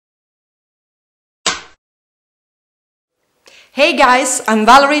Hey guys, I'm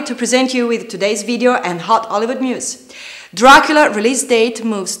Valerie to present you with today's video and hot Hollywood news. Dracula release date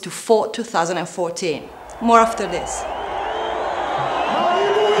moves to fall 2014. More after this.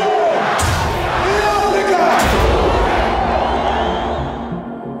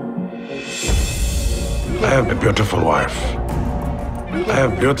 I have a beautiful wife. I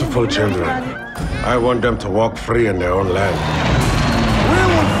have beautiful children. I want them to walk free in their own land. We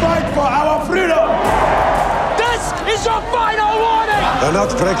will fight for our freedom! This is your final warning! They're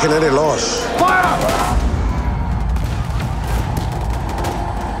not breaking any laws. Fire!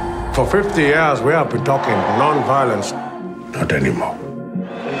 For 50 years, we have been talking non-violence. Not anymore.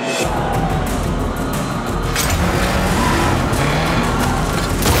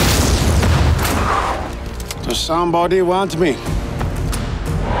 Does somebody want me?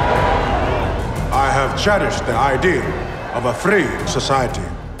 I have cherished the ideal of a free society.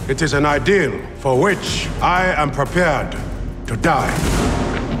 It is an ideal for which I am prepared to die.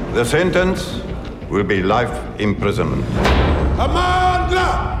 The sentence will be life imprisonment.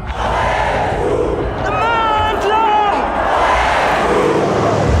 Amandla!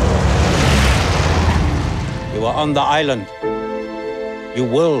 You are on the island. You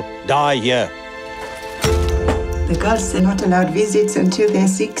will die here. The girls are not allowed visits until they're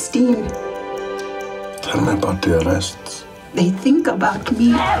 16. Tell me about the arrests. They think about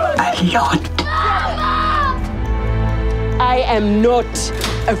me a lot. I am not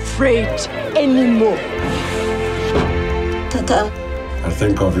afraid anymore. Tata. I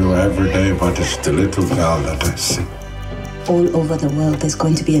think of you every day, but it's the little girl that I see. All over the world, there's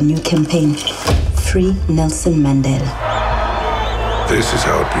going to be a new campaign. Free Nelson Mandela. This is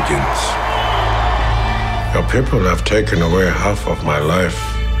how it begins. Your people have taken away half of my life.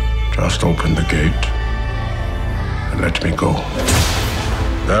 Just open the gate and let me go.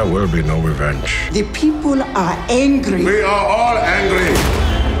 There will be no revenge. The people are angry. We are all angry.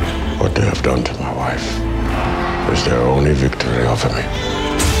 What they have done to my wife is their only victory over me.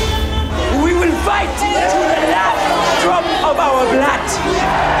 We will fight to the last drop of our blood.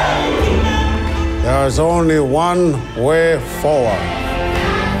 There is only one way forward,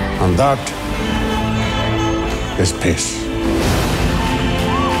 and that is peace.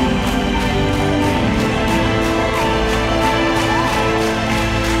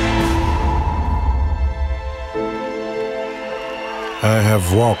 I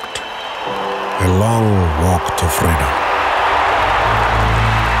have walked a long walk to freedom.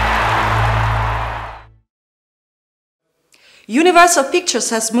 Universal Pictures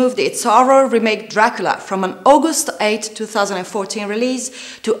has moved its horror remake Dracula from an August 8, 2014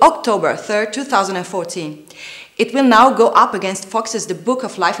 release to October 3, 2014. It will now go up against Fox's The Book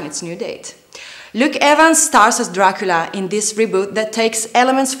of Life in its new date. Luke Evans stars as Dracula in this reboot that takes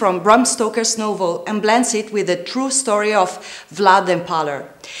elements from Bram Stoker's novel and blends it with the true story of Vlad the Impaler.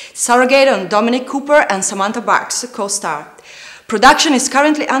 Sarah Gadon, Dominic Cooper and Samantha Barks co-star. Production is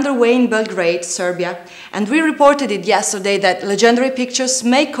currently underway in Belgrade, Serbia, and we reported it yesterday that Legendary Pictures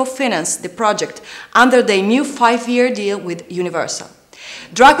may co-finance the project under their new 5-year deal with Universal.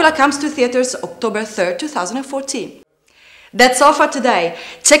 Dracula comes to theaters October 3, 2014. That's all for today.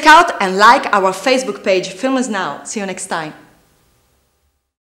 Check out and like our Facebook page, Film Is Now. See you next time.